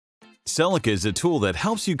Sellika is a tool that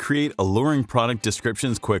helps you create alluring product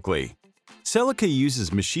descriptions quickly. Sellika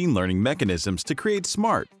uses machine learning mechanisms to create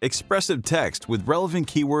smart, expressive text with relevant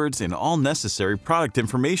keywords and all necessary product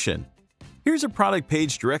information. Here's a product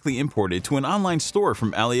page directly imported to an online store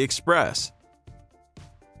from AliExpress.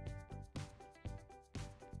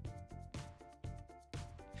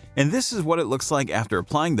 And this is what it looks like after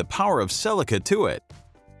applying the power of Sellika to it.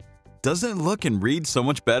 Doesn't it look and read so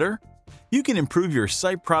much better? You can improve your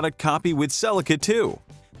site product copy with Sellika too.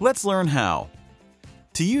 Let's learn how.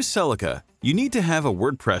 To use Sellika, you need to have a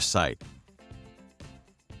WordPress site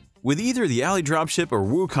with either the AliDropship or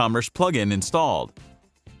WooCommerce plugin installed.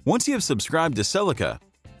 Once you have subscribed to Sellika,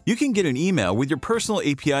 you can get an email with your personal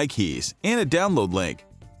API keys and a download link.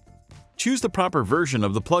 Choose the proper version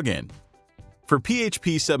of the plugin for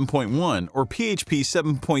PHP 7.1 or PHP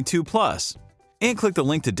 7.2+, and click the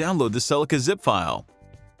link to download the Sellika zip file.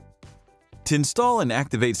 To install and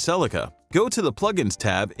activate Sellika, go to the Plugins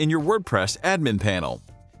tab in your WordPress admin panel.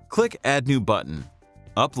 Click Add New button.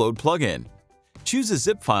 Upload plugin. Choose a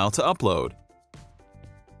zip file to upload.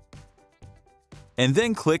 And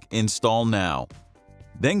then click Install Now.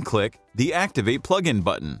 Then click the Activate Plugin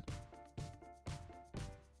button.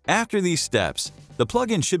 After these steps, the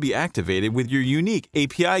plugin should be activated with your unique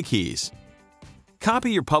API keys.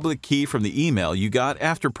 Copy your public key from the email you got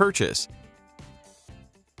after purchase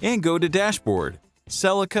and go to Dashboard,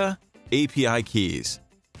 Sellika, API Keys.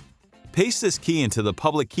 Paste this key into the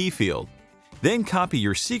public key field, then copy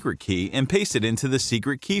your secret key and paste it into the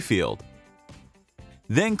secret key field.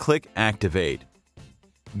 Then click Activate.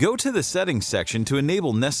 Go to the Settings section to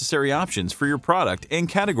enable necessary options for your product and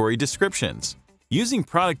category descriptions. Using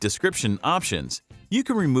product description options, you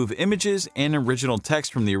can remove images and original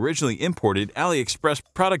text from the originally imported AliExpress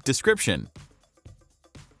product description.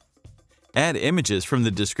 Add images from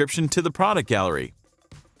the description to the product gallery,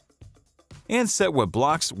 and set what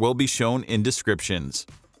blocks will be shown in descriptions.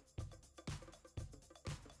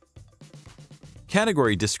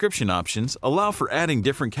 Category description options allow for adding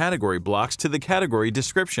different category blocks to the category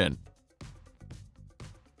description.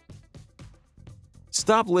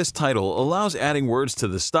 Stop list title allows adding words to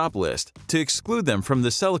the stop list to exclude them from the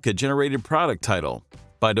Sellika-generated product title.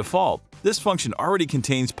 By default, this function already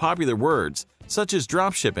contains popular words such as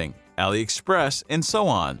dropshipping, AliExpress, and so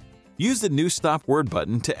on. Use the new Stop Word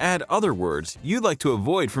button to add other words you'd like to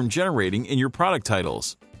avoid from generating in your product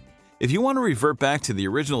titles. If you want to revert back to the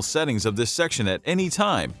original settings of this section at any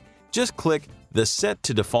time, just click the Set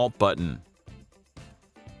to Default button.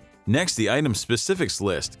 Next, the Item Specifics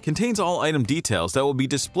list contains all item details that will be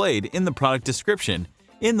displayed in the product description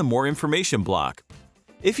in the More Information block.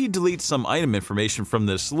 If you delete some item information from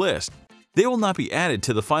this list, they will not be added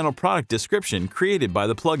to the final product description created by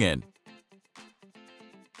the plugin.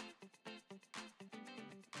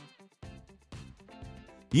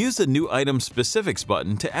 Use the new Item Specifics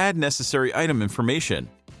button to add necessary item information.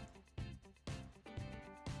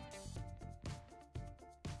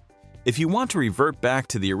 If you want to revert back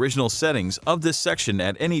to the original settings of this section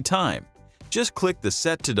at any time, just click the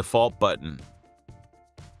Set to Default button.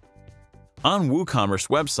 On WooCommerce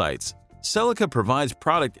websites, Sellika provides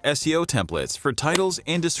product SEO templates for titles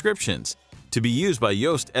and descriptions to be used by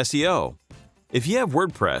Yoast SEO. If you have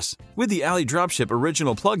WordPress with the AliDropship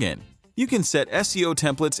original plugin, you can set SEO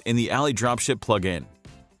templates in the AliDropship plugin.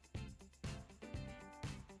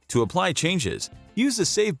 To apply changes, use the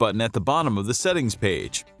Save button at the bottom of the settings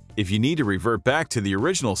page. If you need to revert back to the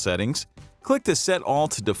original settings, click the Set All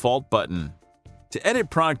to Default button. To edit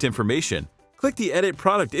product information, click the Edit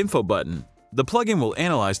Product Info button. The plugin will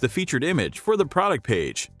analyze the featured image for the product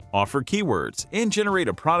page, offer keywords, and generate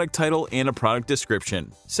a product title and a product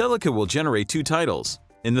description. Sellika will generate two titles.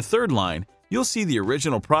 In the third line, you'll see the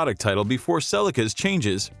original product title before Sellika's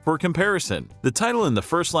changes for comparison. The title in the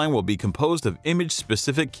first line will be composed of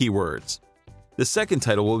image-specific keywords. The second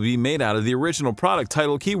title will be made out of the original product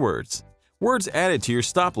title keywords. Words added to your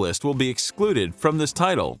stop list will be excluded from this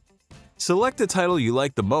title. Select the title you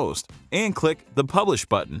like the most and click the Publish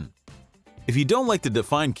button. If you don't like the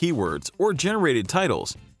defined keywords or generated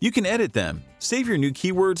titles, you can edit them, save your new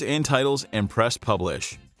keywords and titles, and press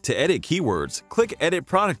Publish. To edit keywords, click Edit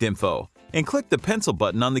Product Info and click the pencil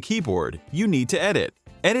button on the keyboard you need to edit.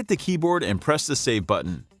 Edit the keyboard and press the Save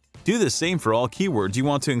button. Do the same for all keywords you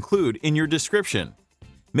want to include in your description.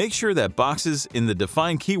 Make sure that boxes in the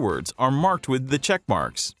defined keywords are marked with the check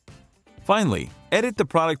marks. Finally, edit the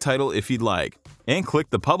product title if you'd like, and click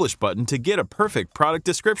the Publish button to get a perfect product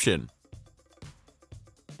description.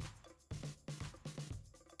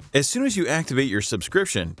 As soon as you activate your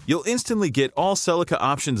subscription, you'll instantly get all Sellika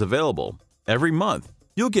options available every month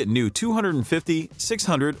You'll get new 250,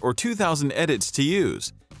 600, or 2,000 edits to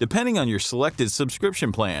use, depending on your selected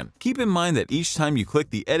subscription plan. Keep in mind that each time you click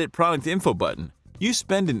the Edit Product Info button, you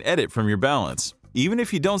spend an edit from your balance, even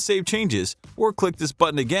if you don't save changes or click this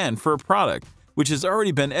button again for a product which has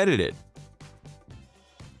already been edited.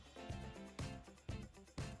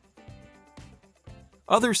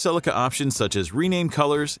 Other Sellika options such as rename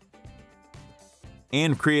colors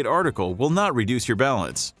and create article will not reduce your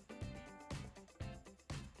balance.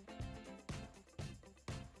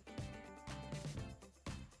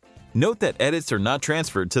 Note that edits are not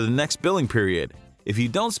transferred to the next billing period. If you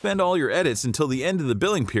don't spend all your edits until the end of the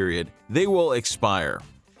billing period, they will expire.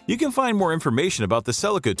 You can find more information about the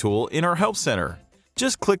Sellika tool in our Help Center.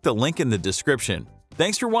 Just click the link in the description.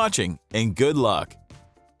 Thanks for watching and good luck!